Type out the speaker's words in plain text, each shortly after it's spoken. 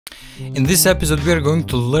In this episode we are going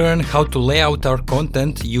to learn how to lay out our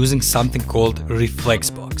content using something called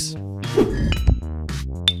Reflexbox.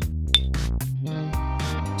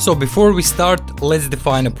 So before we start, let's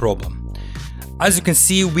define a problem. As you can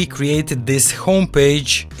see, we created this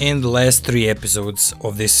homepage in the last 3 episodes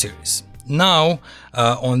of this series. Now,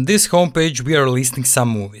 on this homepage we are listing some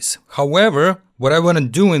movies. However, what I want to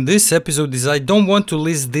do in this episode is I don't want to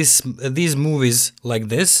list these movies like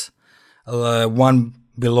this, one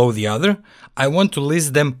below the other. I want to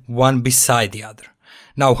list them one beside the other.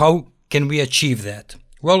 Now, how can we achieve that?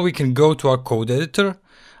 Well, we can go to our code editor,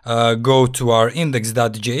 go to our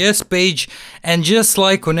index.js page, and just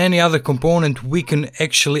like on any other component, we can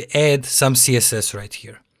actually add some CSS right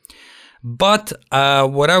here. But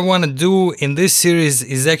what I want to do in this series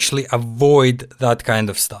is actually avoid that kind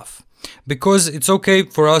of stuff. Because it's okay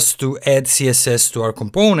for us to add CSS to our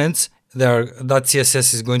components, that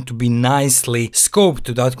CSS is going to be nicely scoped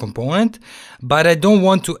to that component, but I don't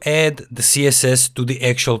want to add the CSS to the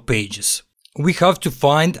actual pages. We have to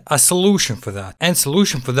find a solution for that, and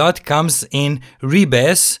solution for that comes in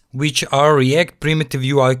Rebass, which are React primitive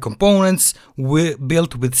UI components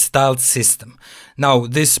built with styled system. Now,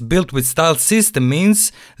 this built with styled system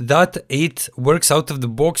means that it works out of the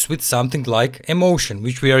box with something like emotion,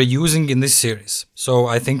 which we are using in this series. So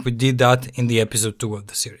I think we did that in the episode 2 of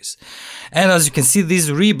the series. And as you can see, this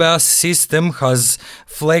Rebass system has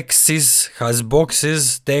flexes, has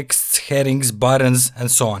boxes, texts, headings, buttons,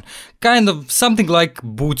 and so on. Kind of something like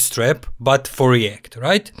Bootstrap, but for React,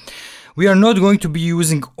 right? We are not going to be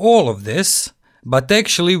using all of this, but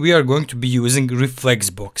actually we are going to be using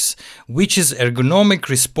Reflexbox, which is ergonomic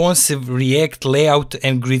responsive React layout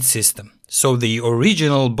and grid system. So the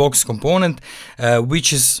original box component,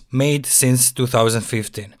 which is made since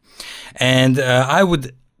 2015. And I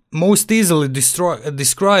would most easily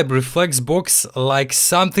describe Reflexbox like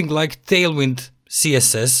something like Tailwind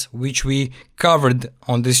CSS, which we covered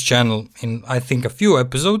on this channel in, I think, a few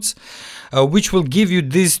episodes, which will give you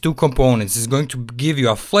these two components. It's going to give you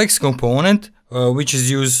a flex component, which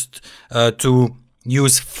is used to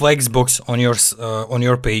use Flexbox on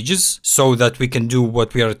your pages, so that we can do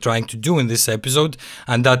what we are trying to do in this episode,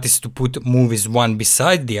 and that is to put movies one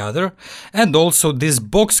beside the other. And also this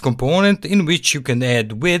box component, in which you can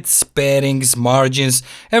add widths, paddings, margins,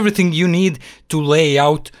 everything you need to lay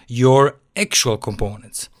out your actual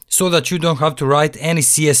components, so that you don't have to write any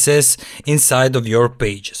CSS inside of your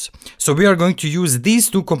pages. So we are going to use these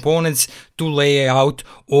two components to lay out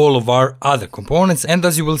all of our other components, and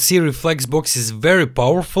as you will see, Reflexbox is very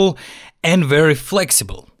powerful and very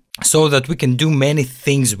flexible, so that we can do many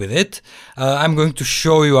things with it. I'm going to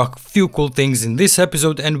show you a few cool things in this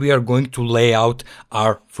episode, and we are going to lay out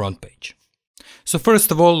our front page. So first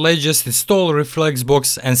of all, let's just install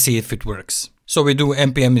Reflexbox and see if it works. So we do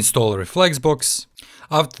npm install Reflexbox.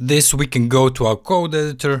 After this, we can go to our code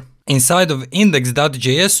editor. Inside of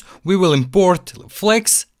index.js, we will import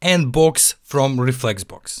flex and box from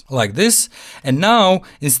Reflexbox, like this. And now,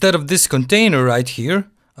 instead of this container right here,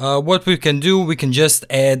 what we can do, we can just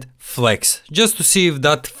add flex, just to see if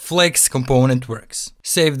that flex component works.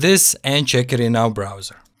 Save this and check it in our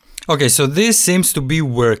browser. Okay, so this seems to be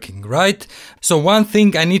working, right? So one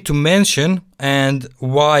thing I need to mention, and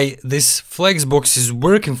why this Flexbox is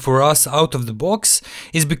working for us out of the box,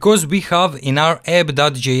 is because we have in our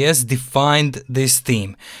app.js defined this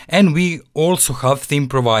theme, and we also have theme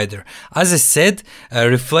provider. As I said,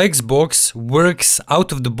 Reflexbox works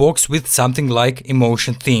out of the box with something like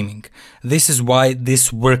emotion theming. This is why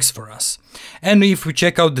this works for us. And if we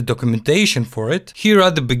check out the documentation for it, here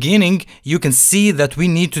at the beginning you can see that we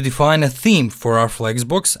need to define a theme for our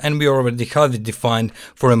Flexbox, and we already have it defined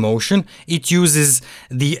for emotion. It uses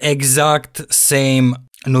the exact same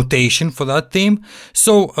notation for that theme.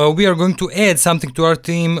 So we are going to add something to our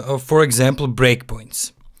theme, for example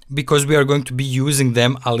breakpoints, because we are going to be using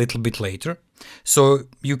them a little bit later. So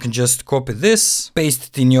you can just copy this, paste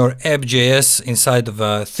it in your app.js inside of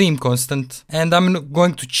a theme constant, and I'm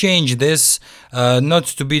going to change this not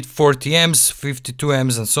to be 40ems,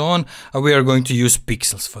 52ems and so on. We are going to use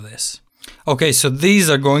pixels for this. Okay, so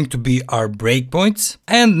these are going to be our breakpoints,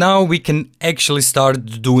 and now we can actually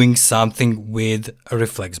start doing something with a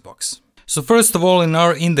Reflexbox. So first of all, in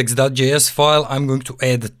our index.js file, I'm going to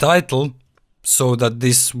add a title, so that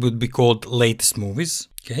this would be called latest movies.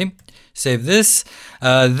 Okay, save this.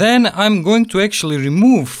 Then I'm going to actually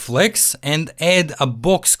remove flex and add a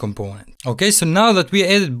box component. Okay, so now that we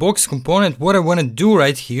added box component, what I want to do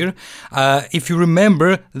right here, if you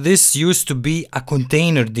remember, this used to be a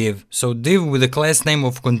container div. So div with a class name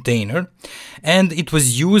of container, and it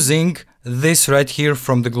was using this right here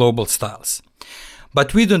from the global styles.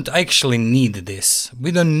 but we don't actually need this.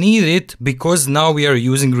 We don't need it because now we are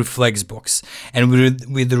using Reflexbox. And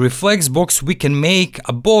with the Reflexbox, we can make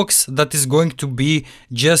a box that is going to be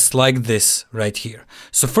just like this right here.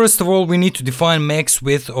 So first of all, we need to define max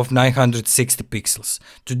width of 960 pixels.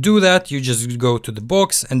 To do that, you just go to the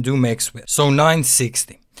box and do max width. So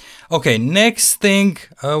 960. Okay, next thing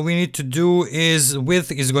we need to do is width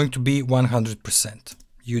is going to be 100%.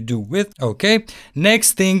 You do width. Okay.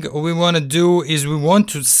 Next thing we want to do is we want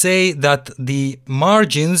to say that the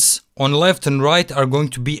margins on left and right are going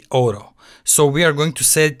to be auto. So we are going to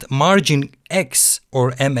set margin X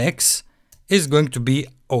or MX is going to be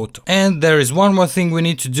auto. And there is one more thing we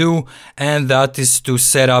need to do, and that is to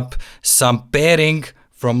set up some padding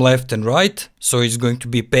from left and right. So it's going to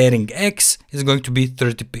be padding X is going to be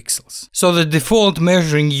 30 pixels. So the default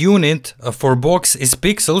measuring unit for box is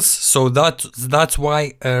pixels. So that's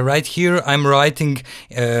why right here I'm writing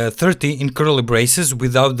 30 in curly braces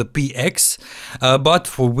without the PX. But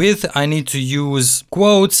for width I need to use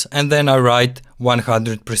quotes and then I write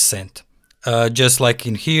 100%. Just like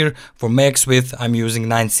in here for max width I'm using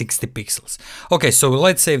 960 pixels. Okay, so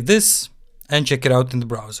let's save this and check it out in the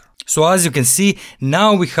browser. So as you can see,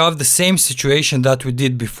 now we have the same situation that we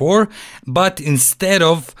did before, but instead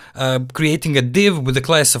of creating a div with the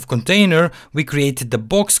class of container, we created the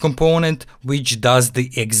box component which does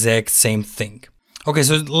the exact same thing. Okay,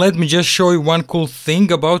 so let me just show you one cool thing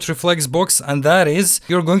about Reflexbox, and that is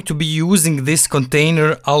you're going to be using this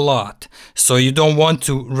container a lot. So you don't want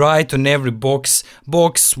to write on every box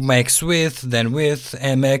max width, then width,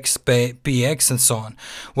 mx, px, and so on.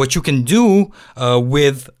 What you can do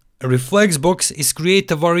with Reflexbox is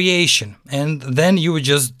create a variation, and then you would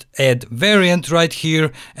just add variant right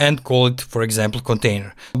here and call it, for example,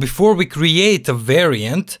 container. Before we create a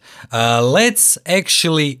variant, let's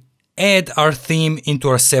actually add our theme into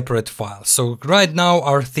our separate file. So right now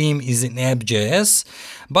our theme is in app.js,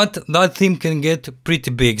 but that theme can get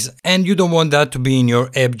pretty big and you don't want that to be in your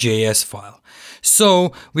app.js file.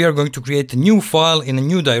 So we are going to create a new file in a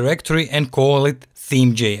new directory and call it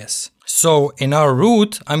theme.js. So in our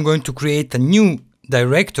root, I'm going to create a new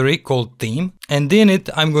directory called theme, and in it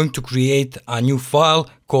I'm going to create a new file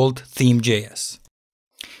called theme.js.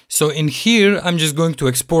 So in here I'm just going to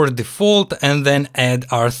export default and then add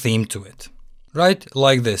our theme to it. Right,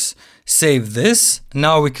 like this. Save this.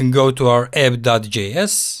 Now we can go to our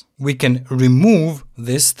app.js. We can remove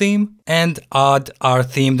this theme and add our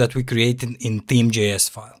theme that we created in theme.js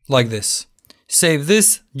file, like this. Save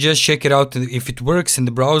this, just check it out if it works in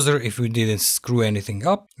the browser, if we didn't screw anything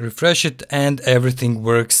up. Refresh it and everything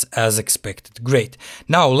works as expected. Great.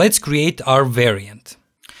 Now let's create our variant.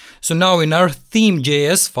 So now in our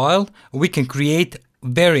theme.js file, we can create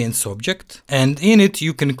variants object, and in it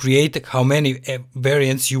you can create how many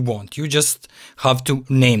variants you want. You just have to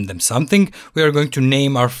name them something. We are going to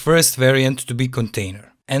name our first variant to be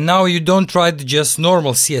container. And now you don't write just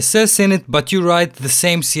normal CSS in it, but you write the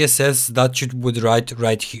same CSS that you would write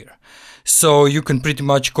right here. So you can pretty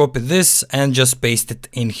much copy this and just paste it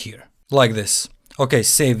in here, like this. Okay,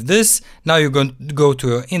 save this. Now you're going to go to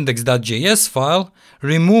your index.js file,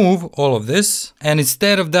 remove all of this, and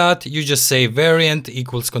instead of that, you just say variant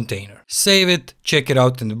equals container. Save it, check it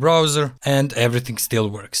out in the browser, and everything still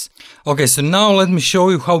works. Okay, so now let me show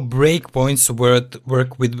you how breakpoints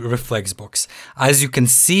work with Reflexbox. As you can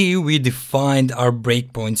see, we defined our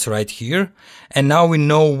breakpoints right here, and now we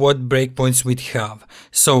know what breakpoints we have.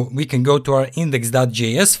 So we can go to our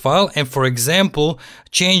index.js file and, for example,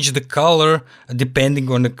 change the color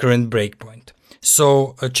depending on the current breakpoint.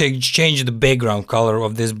 So change the background color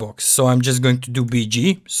of this box. So I'm just going to do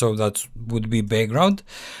BG, so that would be background.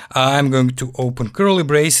 I'm going to open curly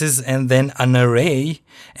braces and then an array,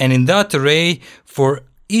 and in that array, for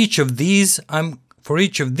each of these I'm going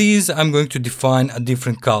to define a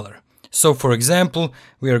different color. So for example,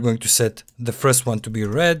 we are going to set the first one to be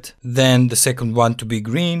red, then the second one to be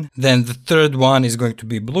green, then the third one is going to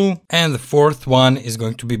be blue, and the fourth one is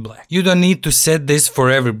going to be black. You don't need to set this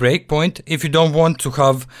for every breakpoint. If you don't want to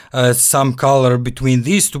have some color between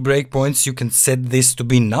these two breakpoints, you can set this to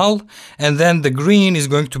be null, and then the green is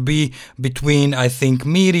going to be between, I think,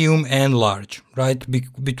 medium and large, right?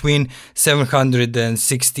 Between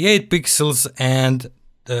 768 pixels and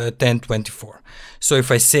 1024. So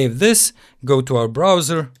if I save this, go to our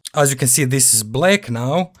browser, as you can see, this is black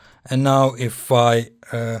now. And now if I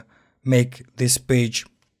make this page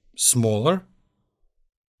smaller,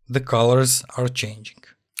 the colors are changing.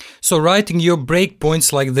 So writing your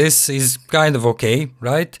breakpoints like this is kind of okay,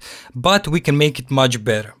 right? But we can make it much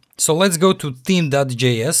better. So let's go to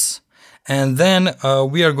theme.js and then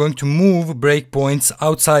we are going to move breakpoints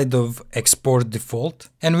outside of export default,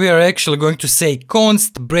 and we are actually going to say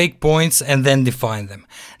const breakpoints and then define them.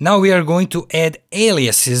 Now we are going to add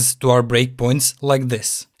aliases to our breakpoints like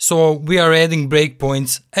this. So we are adding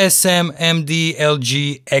breakpoints SM, MD,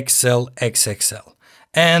 LG, XL, XXL.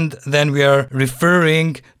 And then we are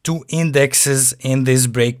referring to indexes in this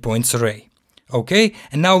breakpoints array. Okay,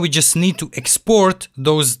 and now we just need to export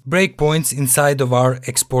those breakpoints inside of our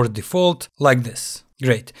export default like this.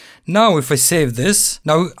 Great. Now if I save this,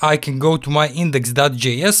 now I can go to my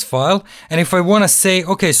index.js file, and if I want to say,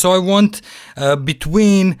 okay, so I want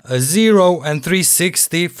between 0 and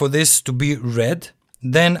 360 for this to be red,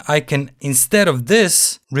 then I can, instead of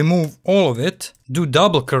this, remove all of it, do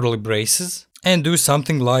double curly braces, and do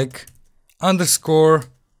something like underscore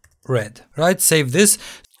red, right? Save this.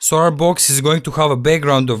 So our box is going to have a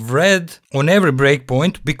background of red on every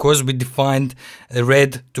breakpoint because we defined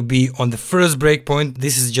red to be on the first breakpoint.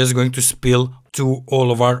 This is just going to spill to all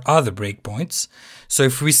of our other breakpoints. So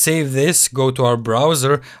if we save this, go to our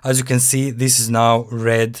browser, as you can see, this is now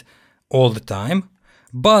red all the time.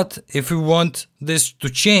 But if we want this to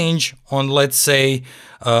change on, let's say,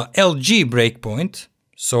 LG breakpoint,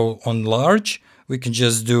 so on large, we can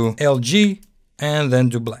just do LG and then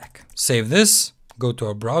do black. Save this. Go to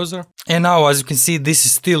our browser, and now as you can see, this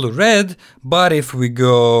is still red, but if we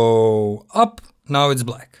go up, now it's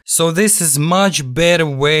black. So this is much better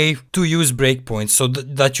way to use breakpoints, so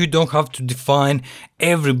that you don't have to define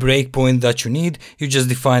every breakpoint that you need. You just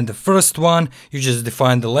define the first one, you just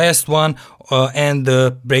define the last one, and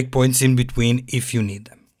the breakpoints in between if you need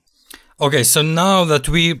them. Okay, so now that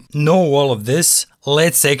we know all of this,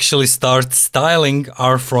 let's actually start styling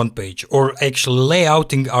our front page, or actually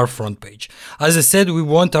layouting our front page. As I said, we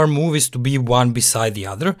want our movies to be one beside the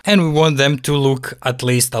other, and we want them to look at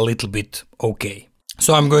least a little bit okay.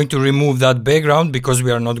 So I'm going to remove that background because we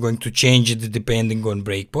are not going to change it depending on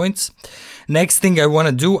breakpoints. Next thing I want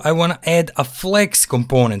to do, I want to add a flex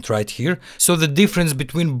component right here. So the difference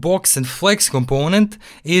between box and flex component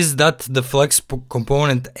is that the flex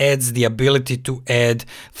component adds the ability to add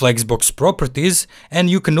Flexbox properties, and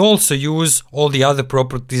you can also use all the other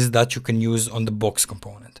properties that you can use on the box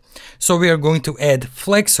component. So we are going to add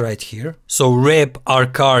flex right here. So wrap our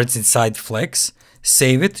cards inside flex,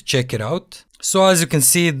 save it, check it out. So as you can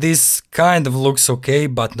see, this kind of looks okay,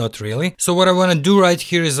 but not really. So what I want to do right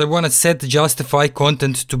here is I want to set justify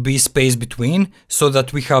content to be space between, so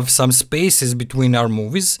that we have some spaces between our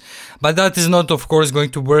movies. But that is not, of course,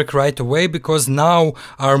 going to work right away, because now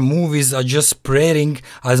our movies are just spreading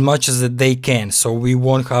as much as they can. So we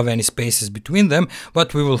won't have any spaces between them,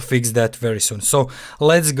 but we will fix that very soon. So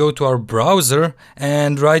let's go to our browser,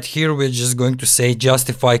 and right here we're just going to say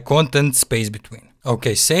justify content space between.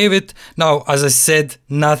 Okay, save it. Now, as I said,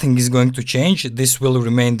 nothing is going to change. This will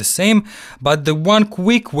remain the same. But the one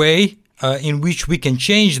quick way in which we can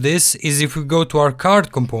change this is if we go to our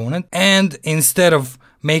card component, and instead of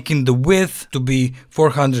making the width to be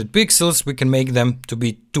 400 pixels, we can make them to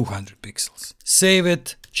be 200 pixels. Save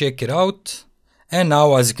it, check it out. And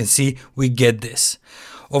now, as you can see, we get this.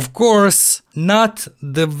 Of course, not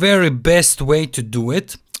the very best way to do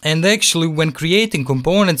it. And actually, when creating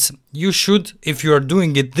components, you should, if you are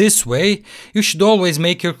doing it this way, you should always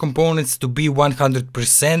make your components to be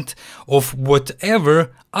 100% of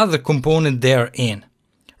whatever other component they are in,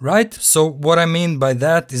 right? So what I mean by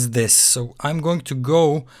that is this. So I'm going to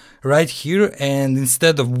go right here, and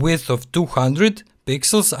instead of width of 200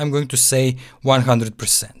 pixels, I'm going to say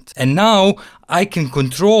 100%. And now I can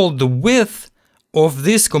control the width of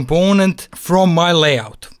this component from my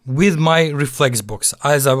layout with my Reflexbox,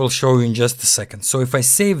 as I will show you in just a second. So if I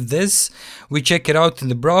save this, we check it out in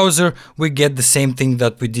the browser, we get the same thing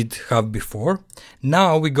that we did have before.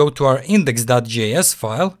 Now we go to our index.js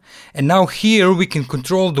file, and now here we can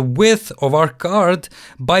control the width of our card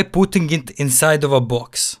by putting it inside of a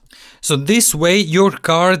box. So this way your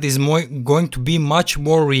card is going to be much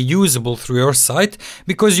more reusable through your site,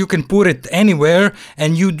 because you can put it anywhere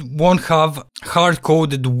and you won't have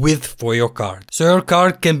hard-coded width for your card. So your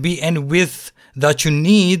card can be any width that you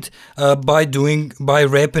need by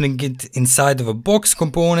wrapping it inside of a box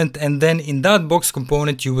component, and then in that box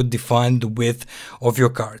component you would define the width of your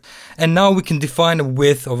card. And now we can define a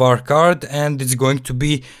width of our card, and it's going to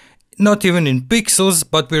be not even in pixels,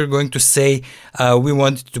 but we're going to say we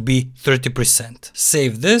want it to be 30%.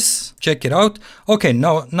 Save this, check it out. Okay,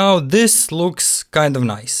 now this looks kind of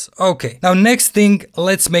nice. Okay, now next thing,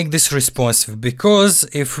 let's make this responsive, because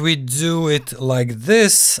if we do it like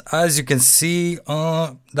this, as you can see,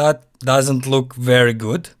 that doesn't look very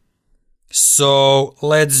good. So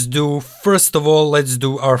let's do, first of all, let's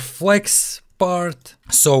do our flex part.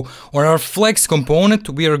 So on our flex component,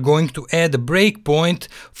 we are going to add a breakpoint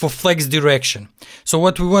for flex direction. So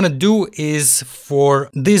what we want to do is for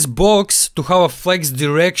this box to have a flex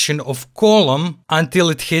direction of column until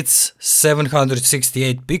it hits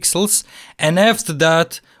 768 pixels. And after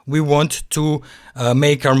that, we want to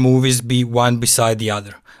make our movies be one beside the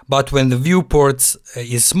other. But when the viewports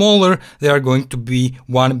is smaller, they are going to be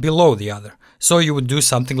one below the other. So you would do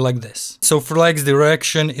something like this. So flex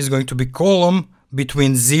direction is going to be column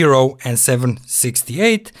between 0 and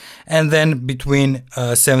 768, and then between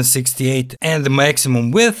 768 and the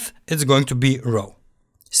maximum width, it's going to be row.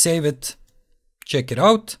 Save it, check it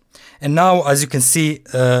out. And now, as you can see,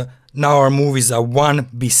 now our movies are one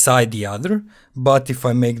beside the other. But if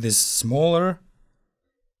I make this smaller,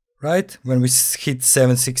 right, when we hit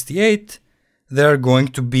 768, they're going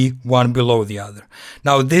to be one below the other.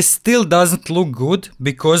 Now this still doesn't look good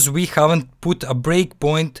because we haven't put a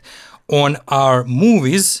breakpoint on our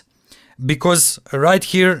movies, because right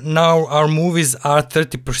here now our movies are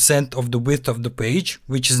 30% of the width of the page,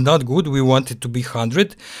 which is not good. We want it to be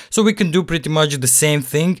 100. So we can do pretty much the same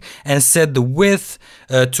thing and set the width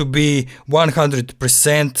to be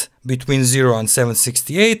 100% between 0 and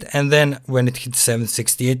 768, and then when it hits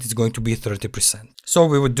 768 it's going to be 30%. So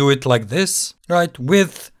we would do it like this, right?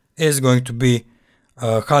 Width is going to be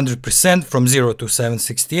 100% from 0 to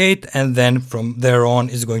 768, and then from there on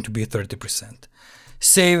is going to be 30%.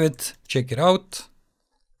 Save it, check it out.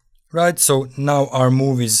 Right, so now our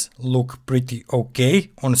movies look pretty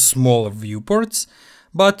okay on smaller viewports,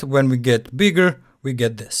 but when we get bigger, we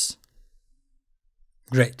get this.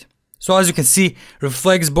 Great. So as you can see,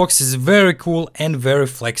 Reflexbox is very cool and very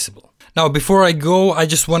flexible. Now, before I go, I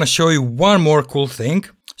just want to show you one more cool thing.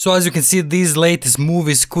 So as you can see, these latest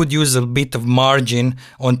movies could use a bit of margin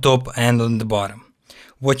on top and on the bottom.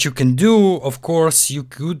 What you can do, of course, you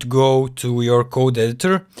could go to your code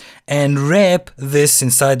editor and wrap this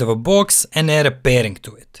inside of a box and add a padding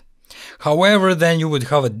to it. However, then you would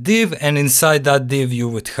have a div, and inside that div you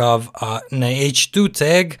would have an h2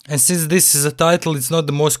 tag. And since this is a title, it's not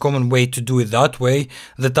the most common way to do it that way.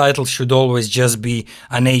 The title should always just be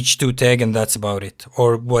an h2 tag, and that's about it,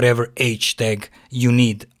 or whatever h tag you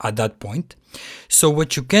need at that point. So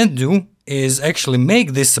what you can do is actually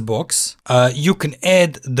make this a box. You can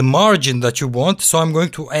add the margin that you want. So I'm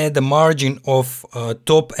going to add a margin of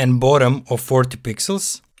top and bottom of 40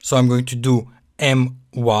 pixels. So I'm going to do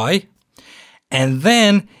my. And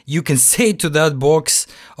then you can say to that box,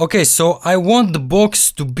 okay, so I want the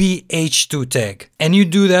box to be h2 tag. And you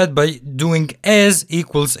do that by doing as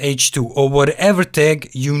equals h2 or whatever tag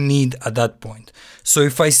you need at that point. So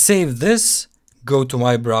if I save this, go to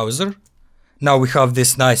my browser, now we have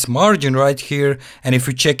this nice margin right here. And if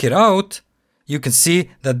you check it out, you can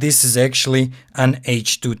see that this is actually an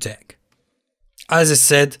h2 tag. As I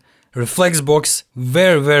said, Reflexbox,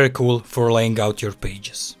 very, very cool for laying out your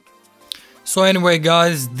pages. So anyway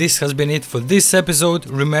guys, this has been it for this episode.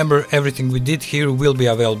 Remember, everything we did here will be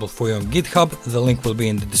available for you on GitHub. The link will be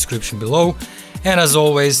in the description below. And as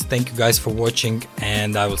always, thank you guys for watching,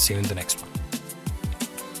 and I will see you in the next one.